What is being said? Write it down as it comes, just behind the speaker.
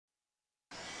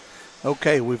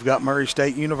Okay, we've got Murray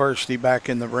State University back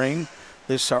in the ring.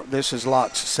 This is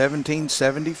lots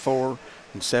 1774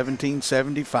 and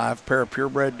 1775, pair of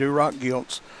purebred Duroc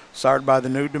gilts, sired by the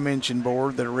New Dimension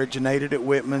board that originated at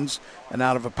Whitman's and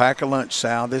out of a pack of lunch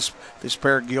sow. This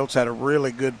pair of gilts had a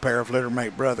really good pair of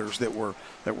littermate brothers that were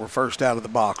first out of the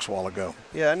box a while ago.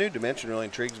 Yeah, New Dimension really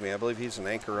intrigues me. I believe he's an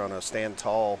anchor on a stand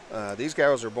tall. These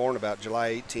guys are born about July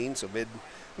 18, so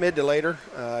mid to later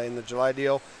in the July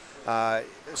deal.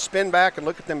 Spin back and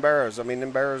look at them barrows. I mean,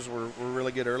 them barrows were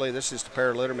really good early. This is the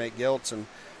pair of littermate gilts, and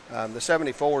the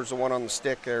 74 is the one on the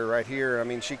stick there right here. I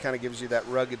mean, she kind of gives you that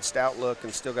rugged, stout look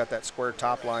and still got that square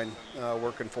top line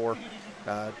working for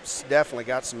her. Definitely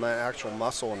got some actual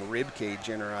muscle and rib cage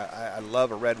in her. I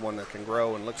love a red one that can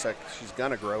grow and looks like she's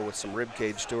going to grow with some rib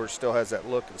cage to her. Still has that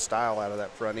look and style out of that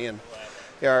front end.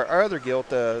 Yeah, our other gilt,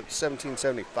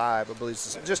 1775, I believe,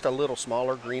 is just a little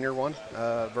smaller, greener one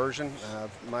version.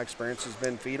 My experience has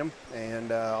been feed them,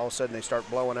 and all of a sudden they start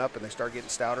blowing up and they start getting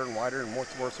stouter and wider and more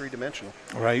three-dimensional.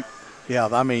 Right. Yeah,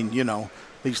 I mean,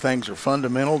 these things are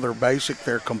fundamental. They're basic.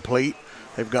 They're complete.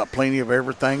 They've got plenty of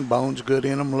everything. Bones good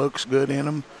in them. Looks good in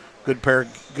them. Good pair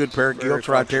of gilts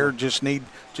right there. Just need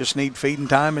feeding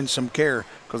time and some care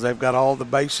because they've got all the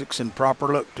basics and proper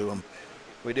look to them.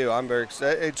 We do. I'm very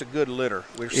excited. It's a good litter.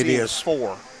 We're seeing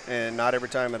 4, and not every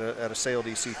time at a sale do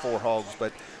you see 4 hogs.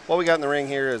 But what we got in the ring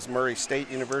here is Murray State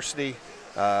University,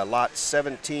 lot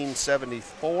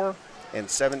 1774 and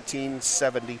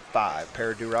 1775,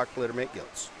 pair of Duroc littermate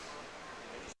gilts.